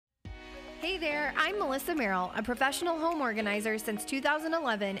Hey there, I'm Melissa Merrill, a professional home organizer since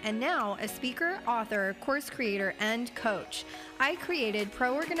 2011 and now a speaker, author, course creator, and coach. I created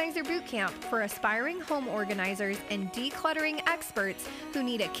Pro Organizer Bootcamp for aspiring home organizers and decluttering experts who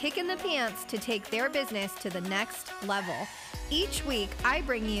need a kick in the pants to take their business to the next level. Each week, I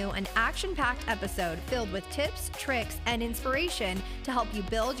bring you an action-packed episode filled with tips, tricks, and inspiration to help you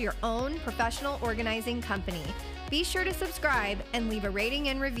build your own professional organizing company. Be sure to subscribe and leave a rating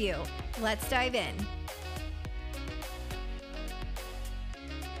and review. Let's dive in.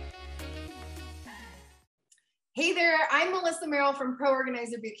 Hey there, I'm Melissa Merrill from Pro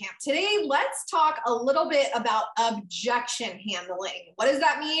Organizer Bootcamp. Today, let's talk a little bit about objection handling. What does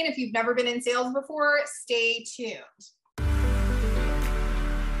that mean? If you've never been in sales before, stay tuned.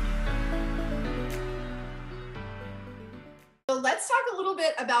 So let's talk a little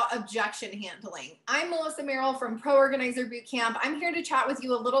bit about objection handling. I'm Melissa Merrill from Pro Organizer Bootcamp. I'm here to chat with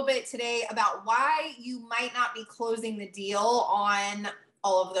you a little bit today about why you might not be closing the deal on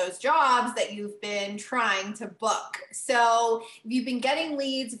all of those jobs that you've been trying to book. So if you've been getting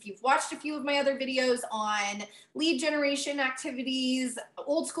leads, if you've watched a few of my other videos on lead generation activities,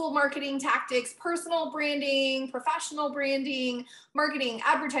 old school marketing tactics, personal branding, professional branding, marketing,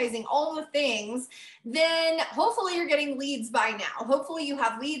 advertising, all the things, then hopefully you're getting leads by now. Hopefully you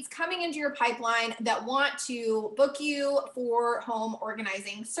have leads coming into your pipeline that want to book you for home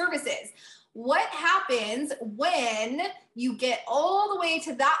organizing services. What happens when you get all the way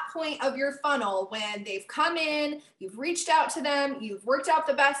to that point of your funnel, when they've come in, you've reached out to them, you've worked out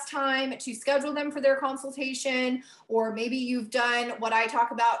the best time to schedule them for their consultation, or maybe you've done what I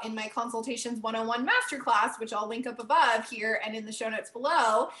talk about in my Consultations 101 Masterclass, which I'll link up above here and in the show notes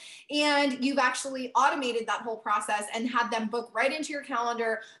below, and you've actually automated that whole process and had them book right into your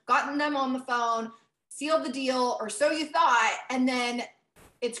calendar, gotten them on the phone, sealed the deal, or so you thought, and then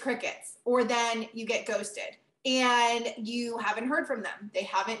it's crickets, or then you get ghosted and you haven't heard from them. They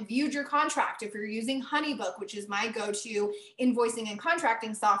haven't viewed your contract. If you're using HoneyBook, which is my go-to invoicing and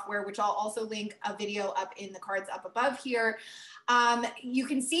contracting software, which I'll also link a video up in the cards up above here, you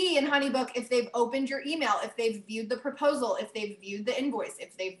can see in HoneyBook if they've opened your email, if they've viewed the proposal, if they've viewed the invoice,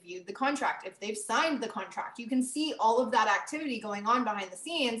 if they've viewed the contract, if they've signed the contract. You can see all of that activity going on behind the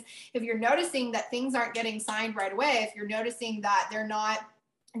scenes. If you're noticing that things aren't getting signed right away, if you're noticing that they're not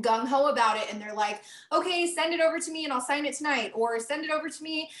gung-ho about it and they're like, okay, send it over to me and I'll sign it tonight, or send it over to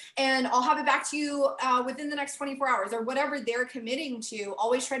me and I'll have it back to you within the next 24 hours, or whatever they're committing to.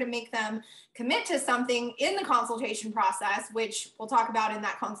 Always try to make them commit to something in the consultation process, which we'll talk about in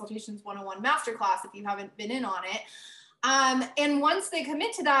that Consultations 101 Masterclass if you haven't been in on it. And once they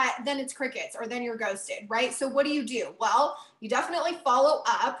commit to that, then it's crickets, or then you're ghosted, right? So what do? Well, you definitely follow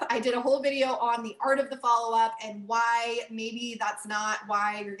up. I did a whole video on the art of the follow-up and why maybe that's not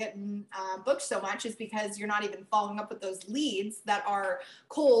why you're getting booked so much, is because you're not even following up with those leads that are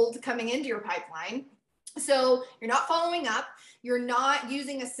cold coming into your pipeline. So you're not following up. You're not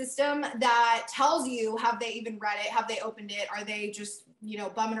using a system that tells you, have they even read it? Have they opened it? Are they just,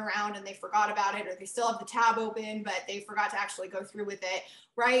 bumming around and they forgot about it, or they still have the tab open, but they forgot to actually go through with it,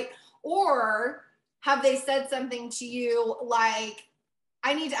 right? Or have they said something to you like,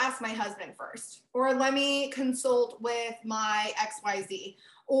 I need to ask my husband first, or let me consult with my XYZ,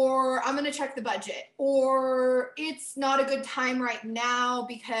 or I'm going to check the budget, or it's not a good time right now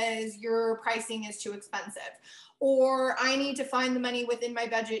because your pricing is too expensive, or I need to find the money within my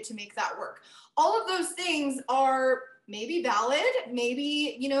budget to make that work. All of those things are maybe valid.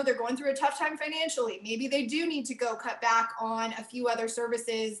 Maybe, they're going through a tough time financially. Maybe they do need to go cut back on a few other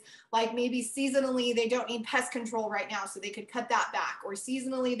services, like maybe seasonally they don't need pest control right now, so they could cut that back, or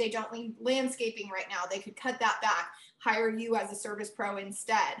seasonally they don't need landscaping right now, they could cut that back, hire you as a service pro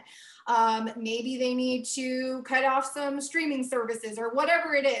instead. Maybe they need to cut off some streaming services, or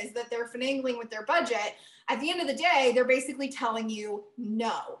whatever it is that they're finagling with their budget. At the end of the day, they're basically telling you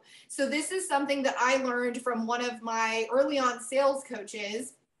no. So this is something that I learned from one of my early on sales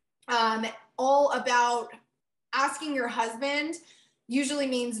coaches, all about asking your husband usually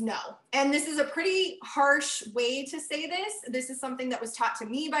means no. And this is a pretty harsh way to say this. This is something that was taught to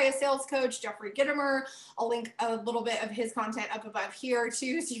me by a sales coach, Jeffrey Gitomer. I'll link a little bit of his content up above here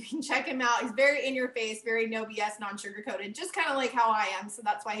too, so you can check him out. He's very in your face, very no BS, non-sugar-coated, just kind of like how I am. So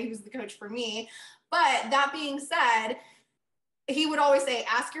that's why he was the coach for me. But that being said, he would always say,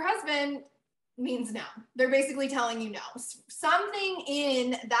 ask your husband means no. They're basically telling you no. Something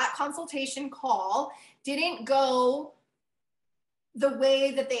in that consultation call didn't go the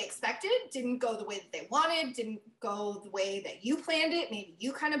way that they expected, didn't go the way that they wanted, didn't go the way that you planned it. Maybe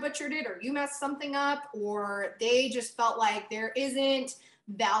you kind of butchered it, or you messed something up, or they just felt like there isn't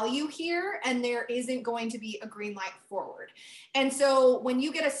value here and there isn't going to be a green light forward. And so when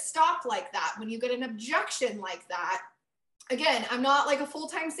you get a stop like that, when you get an objection like that, again, I'm not like a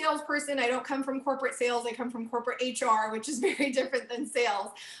full-time salesperson. I don't come from corporate sales. I come from corporate HR, which is very different than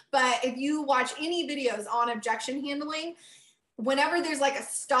sales. But if you watch any videos on objection handling, whenever there's like a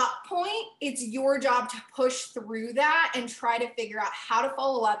stop point, it's your job to push through that and try to figure out how to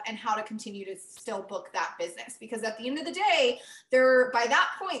follow up and how to continue to still book that business. Because at the end of the day, by that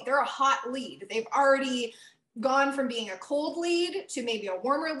point, they're a hot lead. They've already gone from being a cold lead to maybe a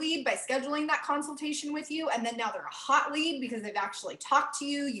warmer lead by scheduling that consultation with you. And then now they're a hot lead because they've actually talked to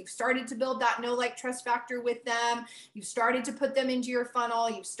you. You've started to build that know, like, trust factor with them. You've started to put them into your funnel.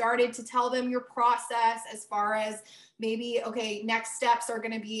 You've started to tell them your process as far as maybe, okay, next steps are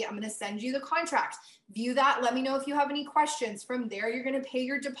going to be, I'm going to send you the contract. View that. Let me know if you have any questions. From there, you're going to pay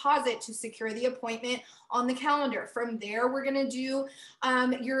your deposit to secure the appointment on the calendar. From there, we're going to do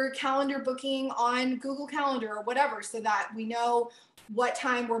your calendar booking on Google Calendar or whatever, so that we know what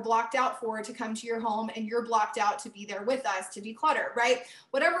time we're blocked out for to come to your home and you're blocked out to be there with us to declutter, right?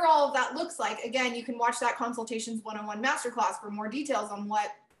 Whatever all of that looks like. Again, you can watch that Consultations 101 masterclass for more details on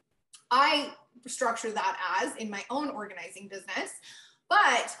what I structure that as in my own organizing business.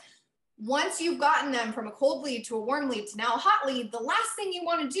 But once you've gotten them from a cold lead to a warm lead to now a hot lead, the last thing you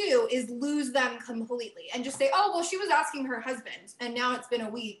want to do is lose them completely and just say, oh, well, she was asking her husband and now it's been a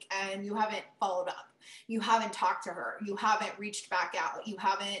week and you haven't followed up. You haven't talked to her. You haven't reached back out. You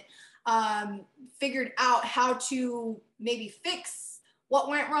haven't figured out how to maybe fix what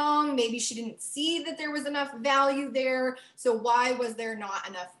went wrong. Maybe she didn't see that there was enough value there. So why was there not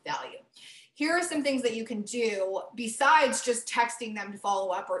enough value? Here are some things that you can do besides just texting them to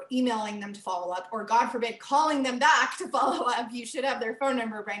follow up or emailing them to follow up, or God forbid, calling them back to follow up. You should have their phone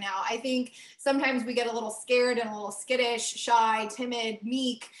number by now. I think sometimes we get a little scared and a little skittish, shy, timid,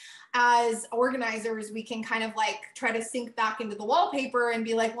 meek. As organizers, we can kind of like try to sink back into the wallpaper and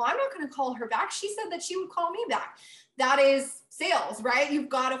be like, well, I'm not going to call her back. She said that she would call me back. That is sales, right? You've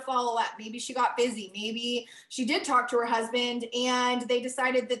got to follow up. Maybe she got busy. Maybe she did talk to her husband and they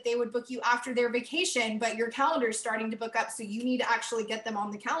decided that they would book you after their vacation, but your calendar is starting to book up. So you need to actually get them on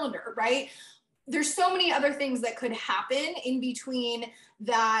the calendar, right? There's so many other things that could happen in between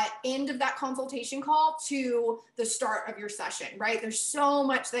that end of that consultation call to the start of your session, right? There's so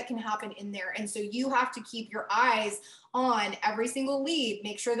much that can happen in there. And so you have to keep your eyes on every single lead,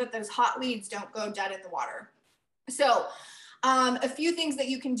 make sure that those hot leads don't go dead in the water. So a few things that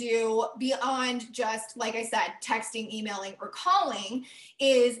you can do beyond just, like I said, texting, emailing, or calling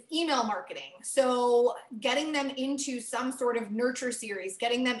is email marketing. So getting them into some sort of nurture series,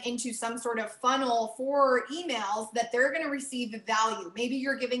 getting them into some sort of funnel for emails that they're going to receive value. Maybe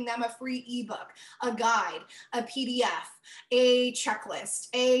you're giving them a free ebook, a guide, a PDF, a checklist,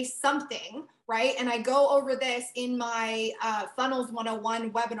 a something, right? And I go over this in my Funnels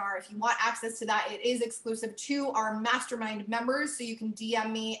 101 webinar. If you want access to that, it is exclusive to our mastermind members. So you can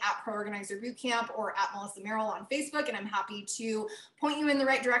DM me at Pro Organizer Bootcamp or at Melissa Merrill on Facebook, and I'm happy to point you in the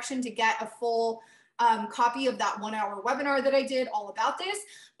right direction to get a full copy of that 1 hour webinar that I did all about this.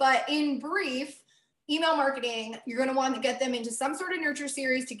 But in brief, email marketing, you're going to want to get them into some sort of nurture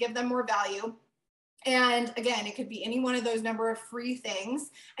series to give them more value. And again, it could be any one of those number of free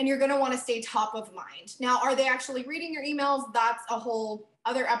things, and you're going to want to stay top of mind. Now, are they actually reading your emails? That's a whole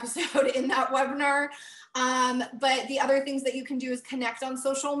other episode in that webinar. But the other things that you can do is connect on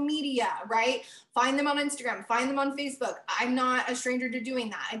social media, right? Find them on Instagram, find them on Facebook. I'm not a stranger to doing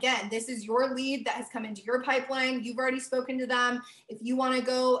that. Again, this is your lead that has come into your pipeline. You've already spoken to them. If you want to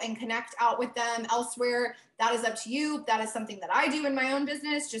go and connect out with them elsewhere, that is up to you. That is something that I do in my own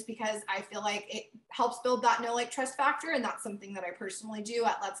business just because I feel like it helps build that know, like, trust factor. And that's something that I personally do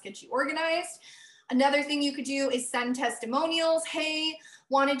at Let's Get You Organized. Another thing you could do is send testimonials. Hey,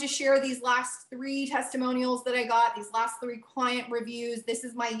 wanted to share these last 3 testimonials that I got, these last 3 client reviews. This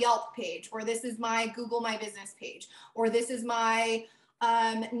is my Yelp page, or this is my Google My Business page, or this is my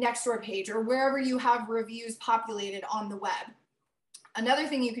Nextdoor page, or wherever you have reviews populated on the web. Another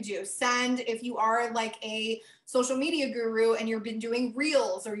thing you could do, send, if you are like a social media guru and you've been doing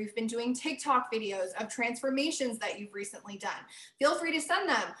reels or you've been doing TikTok videos of transformations that you've recently done, feel free to send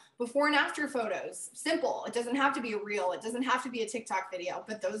them before and after photos. Simple. It doesn't have to be a reel. It doesn't have to be a TikTok video,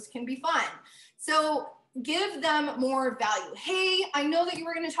 but those can be fun. So give them more value. Hey, I know that you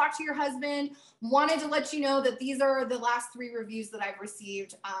were going to talk to your husband. Wanted to let you know that these are the last 3 reviews that I've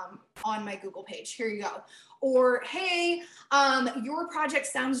received on my Google page. Here you go. Or, hey, your project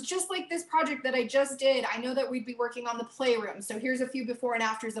sounds just like this project that I just did. I know that we'd be working on the playroom. So here's a few before and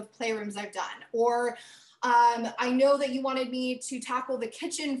afters of playrooms I've done. Or I know that you wanted me to tackle the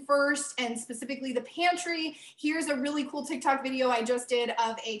kitchen first and specifically the pantry. Here's a really cool TikTok video I just did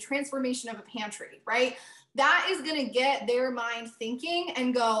of a transformation of a pantry, right? That is going to get their mind thinking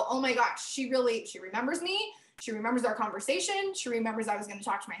and go, oh my gosh, she remembers me. She remembers our conversation. She remembers I was going to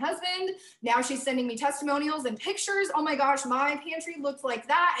talk to my husband. Now she's sending me testimonials and pictures. Oh my gosh, my pantry looks like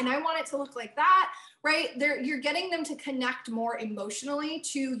that, and I want it to look like that, right? You're getting them to connect more emotionally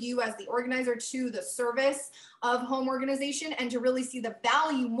to you as the organizer, to the service of home organization, and to really see the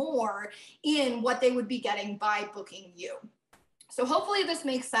value more in what they would be getting by booking you. So hopefully this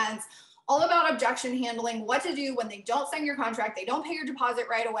makes sense. All about objection handling, what to do when they don't sign your contract, they don't pay your deposit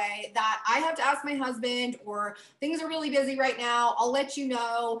right away, that I have to ask my husband, or things are really busy right now, I'll let you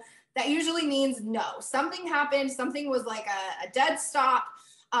know. That usually means no. Something happened, something was like a dead stop,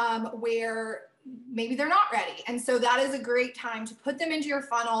 where maybe they're not ready. And so that is a great time to put them into your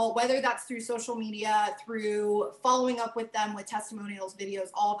funnel, whether that's through social media, through following up with them with testimonials, videos,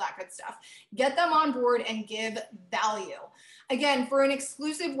 all of that good stuff. Get them on board and give value. Again, for an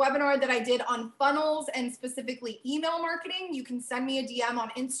exclusive webinar that I did on funnels and specifically email marketing, you can send me a DM on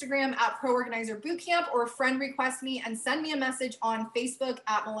Instagram at Pro Organizer Bootcamp, or friend request me and send me a message on Facebook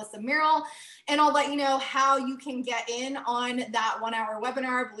at Melissa Merrill, and I'll let you know how you can get in on that 1 hour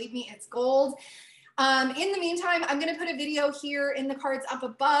webinar. Believe me, it's gold. In the meantime, I'm going to put a video here in the cards up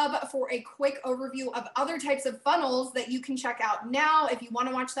above for a quick overview of other types of funnels that you can check out now if you want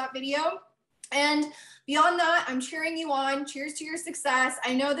to watch that video. And beyond that, I'm cheering you on. Cheers to your success.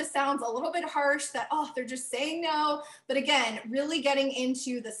 I know this sounds a little bit harsh that, oh, they're just saying no. But again, really getting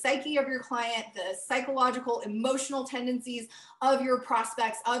into the psyche of your client, the psychological, emotional tendencies of your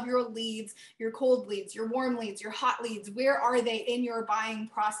prospects, of your leads, your cold leads, your warm leads, your hot leads. Where are they in your buying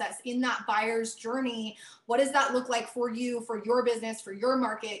process, in that buyer's journey? What does that look like for you, for your business, for your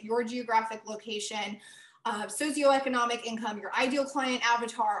market, your geographic location? Socioeconomic income, your ideal client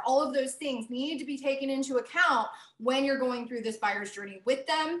avatar, all of those things need to be taken into account when you're going through this buyer's journey with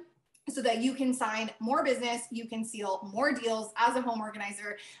them, so that you can sign more business, you can seal more deals as a home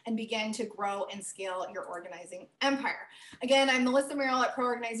organizer, and begin to grow and scale your organizing empire. Again, I'm Melissa Merrill at Pro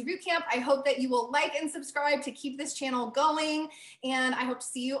Organizer Bootcamp. I hope that you will like and subscribe to keep this channel going, and I hope to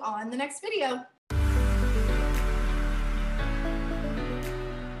see you on the next video.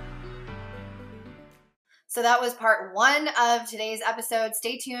 So that was part 1 of today's episode.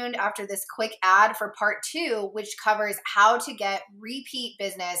 Stay tuned after this quick ad for part 2, which covers how to get repeat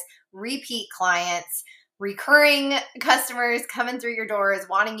business, repeat clients, recurring customers coming through your doors,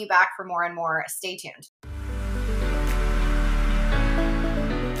 wanting you back for more and more. Stay tuned.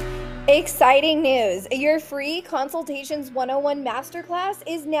 Exciting news! Your free Consultations 101 Masterclass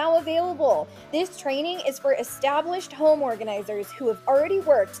is now available. This training is for established home organizers who have already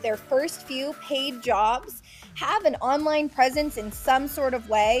worked their first few paid jobs, have an online presence in some sort of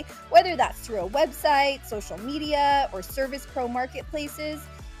way, whether that's through a website, social media, or Service Pro marketplaces.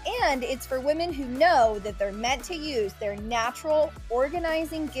 And it's for women who know that they're meant to use their natural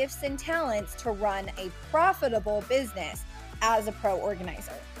organizing gifts and talents to run a profitable business as a pro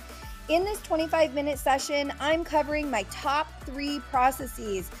organizer. In this 25-minute session, I'm covering my top 3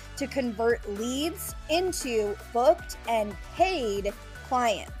 processes to convert leads into booked and paid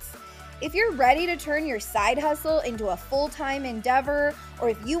clients. If you're ready to turn your side hustle into a full-time endeavor, or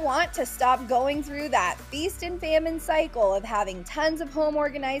if you want to stop going through that feast and famine cycle of having tons of home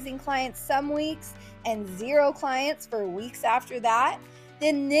organizing clients some weeks and 0 clients for weeks after that,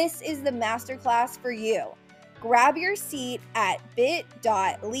 then this is the masterclass for you. Grab your seat at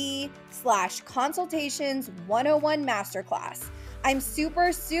bit.ly/consultations101 masterclass. I'm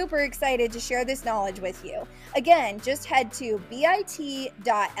super excited to share this knowledge with you. Again, just head to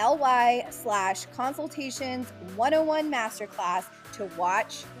bit.ly/consultations101 masterclass to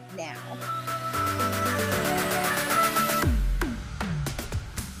watch now.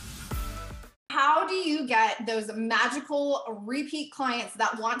 How do you get those magical repeat clients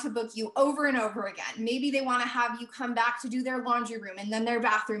that want to book you over and over again? Maybe they want to have you come back to do their laundry room, and then their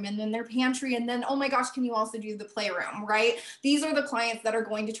bathroom, and then their pantry, and then, oh my gosh, can you also do the playroom, right? These are the clients that are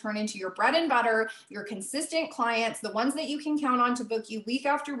going to turn into your bread and butter, your consistent clients, the ones that you can count on to book you week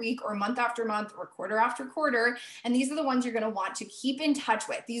after week, or month after month, or quarter after quarter. And these are the ones you're going to want to keep in touch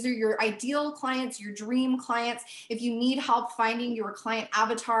with. These are your ideal clients, your dream clients. If you need help finding your client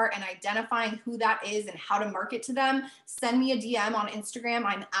avatar and identifying who that is and how to market to them, send me a DM on Instagram.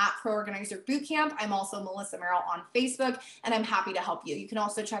 I'm at Pro Organizer Bootcamp. I'm also Melissa Merrill on Facebook, and I'm happy to help you. You can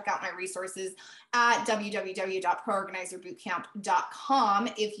also check out my resources at www.proorganizerbootcamp.com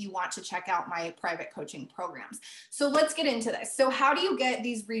if you want to check out my private coaching programs. So let's get into this. So how do you get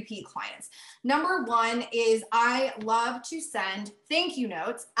these repeat clients? Number one is I love to send thank you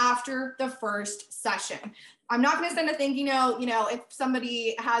notes after the first session. I'm not going to send a thank you note, if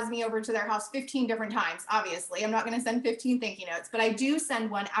somebody has me over to their house 15 different times, obviously, I'm not going to send 15 thank you notes, but I do send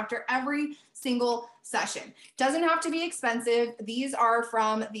one after every single session. Doesn't have to be expensive. These are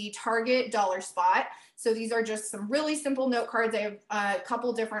from the Target Dollar Spot. So these are just some really simple note cards. I have a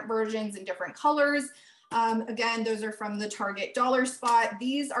couple different versions in different colors. Again, those are from the Target Dollar Spot.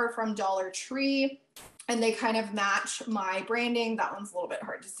 These are from Dollar Tree, and they kind of match my branding. That one's a little bit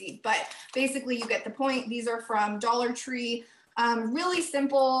hard to see, but basically you get the point. These are from Dollar Tree. Really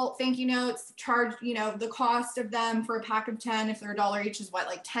simple thank you notes. Charge, the cost of them for a pack of 10, if they're $1 each, is what,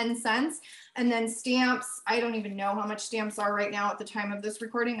 like 10 cents. And then stamps, I don't even know how much stamps are right now at the time of this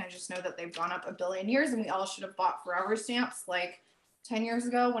recording. I just know that they've gone up a billion years, and we all should have bought forever stamps like 10 years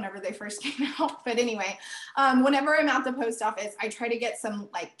ago, whenever they first came out. But anyway, whenever I'm at the post office, I try to get some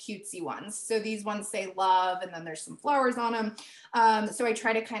like cutesy ones. So these ones say love, and then there's some flowers on them. So I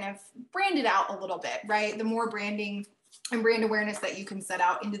try to kind of brand it out a little bit, right? The more branding and brand awareness that you can set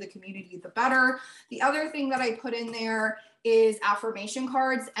out into the community, the better. The other thing that I put in there is affirmation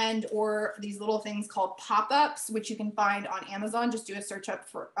cards and or these little things called pop-ups, which you can find on Amazon. Just do a search up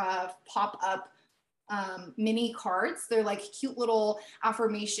for pop-up mini cards. They're like cute little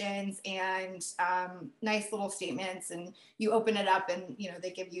affirmations and nice little statements, and you open it up and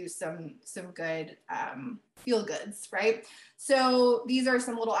they give you some good feel goods, right? So these are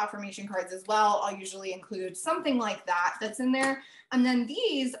some little affirmation cards as well. I'll usually include something like that that's in there. And then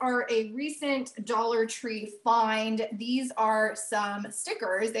these are a recent Dollar Tree find. These are some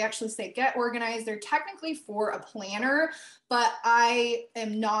stickers. They actually say get organized. They're technically for a planner, but I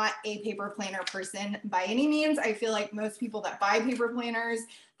am not a paper planner person by any means. I feel like most people that buy paper planners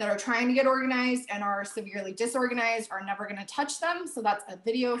that are trying to get organized and are severely disorganized are never going to touch them. So that's a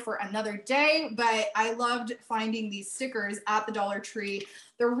video for another day, but I loved finding these stickers at the Dollar Tree.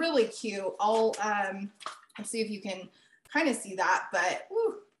 They're really cute. I'll see if you can kind of see that, but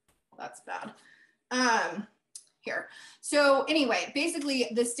whew, that's bad. Here. So anyway, basically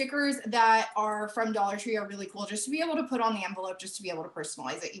the stickers that are from Dollar Tree are really cool just to be able to put on the envelope, just to be able to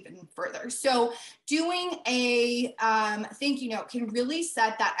personalize it even further. So doing a thank you note can really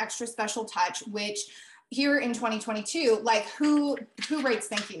set that extra special touch, which here in 2022, like who writes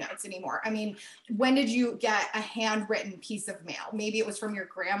thank you notes anymore? I mean, when did you get a handwritten piece of mail? Maybe it was from your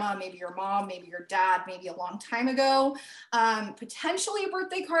grandma, maybe your mom, maybe your dad, maybe a long time ago, potentially a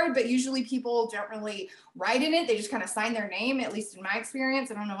birthday card, but usually people don't really write in it. They just kind of sign their name, at least in my experience.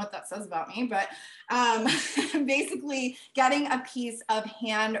 I don't know what that says about me, but basically getting a piece of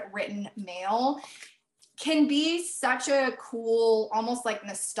handwritten mail can be such a cool, almost like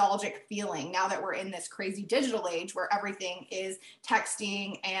nostalgic feeling now that we're in this crazy digital age where everything is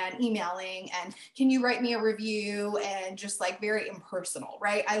texting and emailing and can you write me a review and just like very impersonal,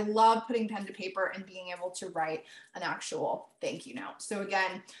 right? I love putting pen to paper and being able to write an actual thank you note. So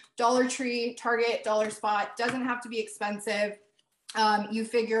again, Dollar Tree, Target, Dollar Spot, doesn't have to be expensive. You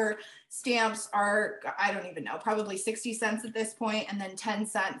figure stamps are, I don't even know, probably 60 cents at this point, and then 10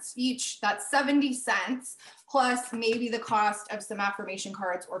 cents each. That's 70 cents plus maybe the cost of some affirmation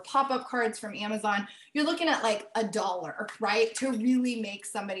cards or pop-up cards from Amazon. You're looking at like $1, right? To really make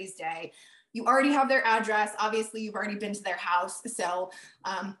somebody's day. You already have their address. Obviously, you've already been to their house. So,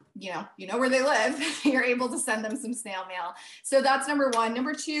 you know where they live. You're able to send them some snail mail. So that's number one.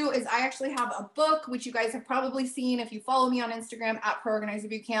 Number two is I actually have a book, which you guys have probably seen if you follow me on Instagram at Pro Organizer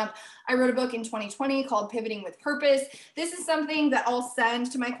Bootcamp. I wrote a book in 2020 called Pivoting with Purpose. This is something that I'll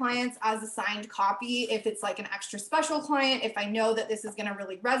send to my clients as a signed copy if it's like an extra special client, if I know that this is going to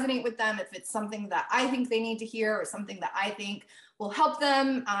really resonate with them, if it's something that I think they need to hear or something that I think will help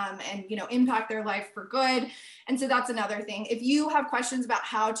them and impact their life for good. And so that's another thing. If you have questions about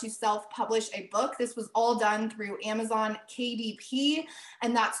how to self-publish a book, this was all done through Amazon KDP,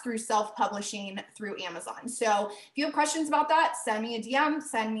 and that's through self-publishing through Amazon. So if you have questions about that, send me a DM,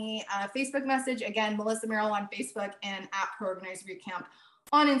 send me a Facebook message. Again, Melissa Merrill on Facebook and at Pro Organizer Bootcamp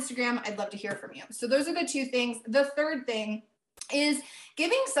on Instagram. I'd love to hear from you. So those are the two things. The third thing is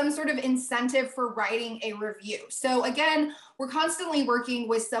giving some sort of incentive for writing a review. So again, we're constantly working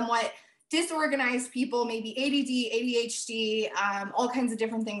with somewhat disorganized people, maybe ADD, ADHD, all kinds of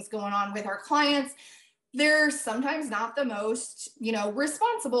different things going on with our clients. they're sometimes not the most,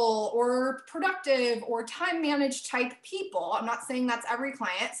 responsible or productive or time managed type people. I'm not saying that's every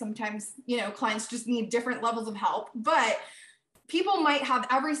client. Sometimes, clients just need different levels of help, but people might have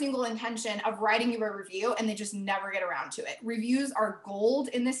every single intention of writing you a review and they just never get around to it. Reviews are gold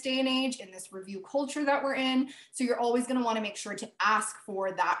in this day and age, in this review culture that we're in. So you're always going to want to make sure to ask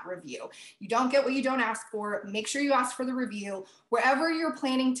for that review. You don't get what you don't ask for. Make sure you ask for the review. Wherever you're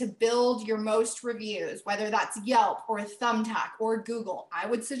planning to build your most reviews, whether that's Yelp or Thumbtack or Google, I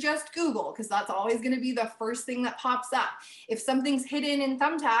would suggest Google because that's always going to be the first thing that pops up. If something's hidden in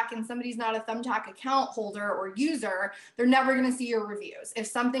Thumbtack and somebody's not a Thumbtack account holder or user, they're never going to see your reviews. If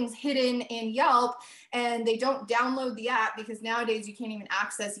something's hidden in Yelp and they don't download the app, because nowadays you can't even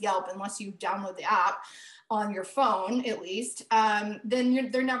access Yelp unless you download the app on your phone, at least, then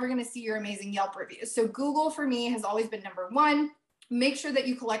they're never going to see your amazing Yelp reviews. So Google for me has always been number one. Make sure that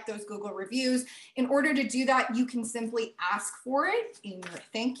you collect those Google reviews. In order to do that, you can simply ask for it in your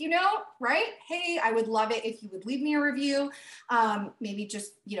thank you note, right? Hey, I would love it if you would leave me a review. Maybe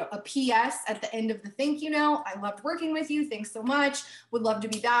just, a PS at the end of the thank you note. I loved working with you. Thanks so much. Would love to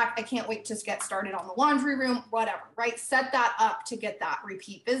be back. I can't wait to get started on the laundry room, whatever, right? Set that up to get that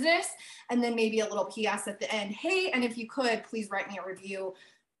repeat business. And then maybe a little PS at the end. Hey, and if you could, please write me a review.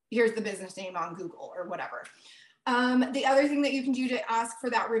 Here's the business name on Google or whatever. The other thing that you can do to ask for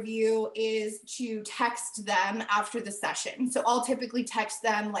that review is to text them after the session. So I'll typically text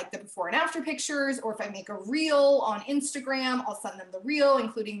them like the before and after pictures, or if I make a reel on Instagram, I'll send them the reel,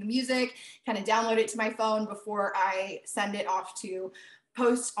 including the music, kind of download it to my phone before I send it off to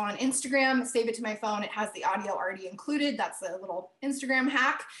post on Instagram, save it to my phone. It has the audio already included. That's a little Instagram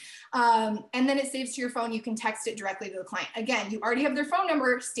hack. And then it saves to your phone. You can text it directly to the client. Again, you already have their phone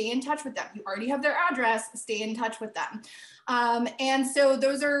number, stay in touch with them. You already have their address, stay in touch with them. And so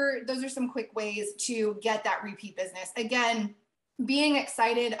those are some quick ways to get that repeat business. Again, being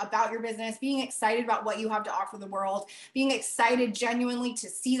excited about your business, being excited about what you have to offer the world, being excited genuinely to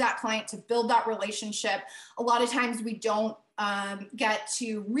see that client, to build that relationship. A lot of times we don't get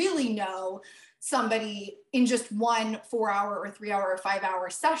to really know somebody in just one 4-hour or 3-hour or 5-hour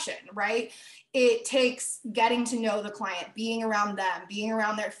session, right? It takes getting to know the client, being around them, being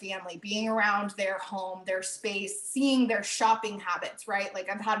around their family, being around their home, their space, seeing their shopping habits, right? Like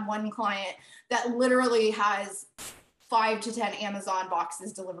I've had one client that literally has 5 to 10 Amazon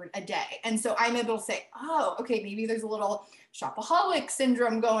boxes delivered a day. And so I'm able to say, oh, okay, maybe there's a little shopaholic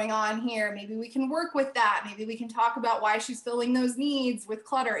syndrome going on here. Maybe we can work with that. Maybe we can talk about why she's filling those needs with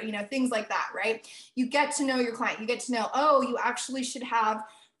clutter, things like that, right? You get to know your client. You get to know, oh, you actually should have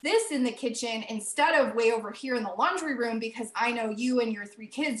this in the kitchen instead of way over here in the laundry room because I know you and your 3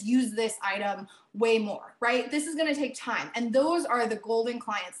 kids use this item way more, right? This is going to take time. And those are the golden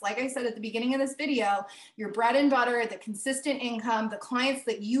clients. Like I said at the beginning of this video, your bread and butter, the consistent income, the clients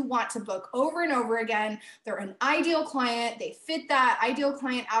that you want to book over and over again. They're an ideal client. They fit that ideal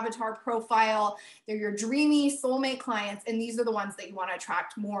client avatar profile. They're your dreamy soulmate clients. And these are the ones that you want to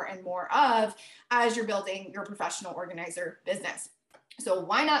attract more and more of as you're building your professional organizer business. So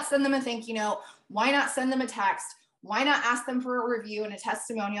why not send them a thank you note? Why not send them a text? Why not ask them for a review and a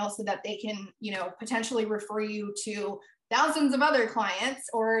testimonial so that they can, potentially refer you to thousands of other clients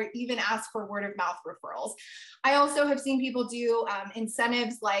or even ask for word of mouth referrals. I also have seen people do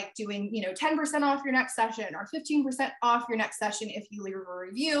incentives like doing, 10% off your next session or 15% off your next session if you leave a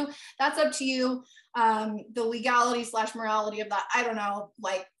review. That's up to you. The legality / morality of that, I don't know.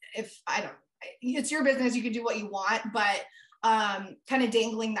 It's your business. You can do what you want, but kind of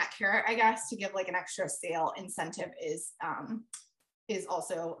dangling that carrot, I guess, to give like an extra sale incentive is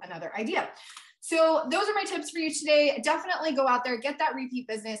also another idea. So those are my tips for you today. Definitely go out there, get that repeat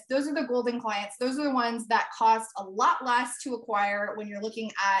business. Those are the golden clients. Those are the ones that cost a lot less to acquire when you're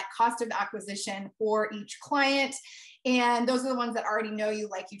looking at cost of acquisition for each client. And those are the ones that already know you,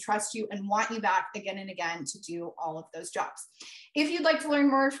 like you, trust you, and want you back again and again to do all of those jobs. If you'd like to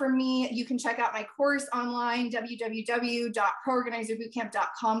learn more from me, you can check out my course online,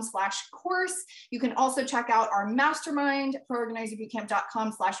 www.proorganizerbootcamp.com/course. You can also check out our mastermind,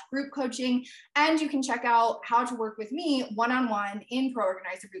 proorganizerbootcamp.com/group coaching. And you can check out how to work with me one-on-one in Pro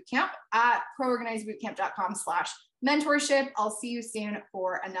Organizer Bootcamp at proorganizerbootcamp.com/mentorship. I'll see you soon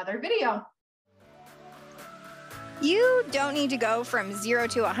for another video. You don't need to go from 0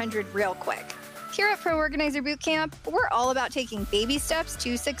 to 100 real quick. Here at Pro Organizer Bootcamp, we're all about taking baby steps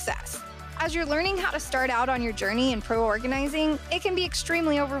to success. As you're learning how to start out on your journey in pro organizing, it can be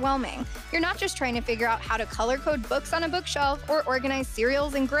extremely overwhelming. You're not just trying to figure out how to color code books on a bookshelf or organize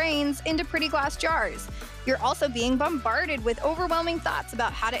cereals and grains into pretty glass jars. You're also being bombarded with overwhelming thoughts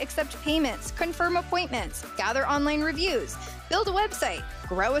about how to accept payments, confirm appointments, gather online reviews, build a website,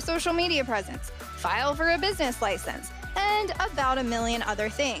 grow a social media presence, file for a business license, and about a million other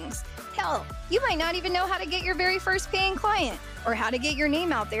things. Hell, you might not even know how to get your very first paying client or how to get your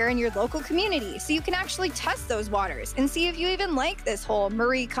name out there in your local community so you can actually test those waters and see if you even like this whole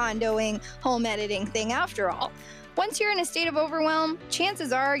Marie Kondoing home editing thing after all. Once you're in a state of overwhelm,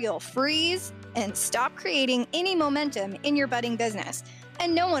 chances are you'll freeze and stop creating any momentum in your budding business.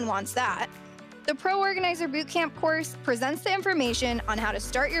 And no one wants that. The Pro Organizer Bootcamp course presents the information on how to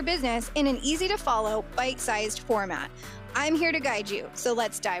start your business in an easy-to-follow, bite-sized format. I'm here to guide you, so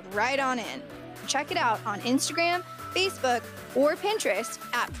let's dive right on in. Check it out on Instagram, Facebook, or Pinterest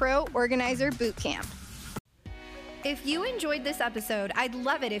at Pro Organizer Bootcamp. If you enjoyed this episode, I'd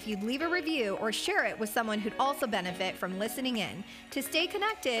love it if you'd leave a review or share it with someone who'd also benefit from listening in. To stay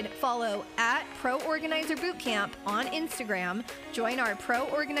connected, follow at Pro Organizer Bootcamp on Instagram, join our Pro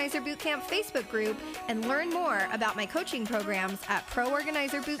Organizer Bootcamp Facebook group, and learn more about my coaching programs at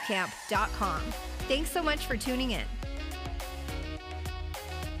proorganizerbootcamp.com. Thanks so much for tuning in.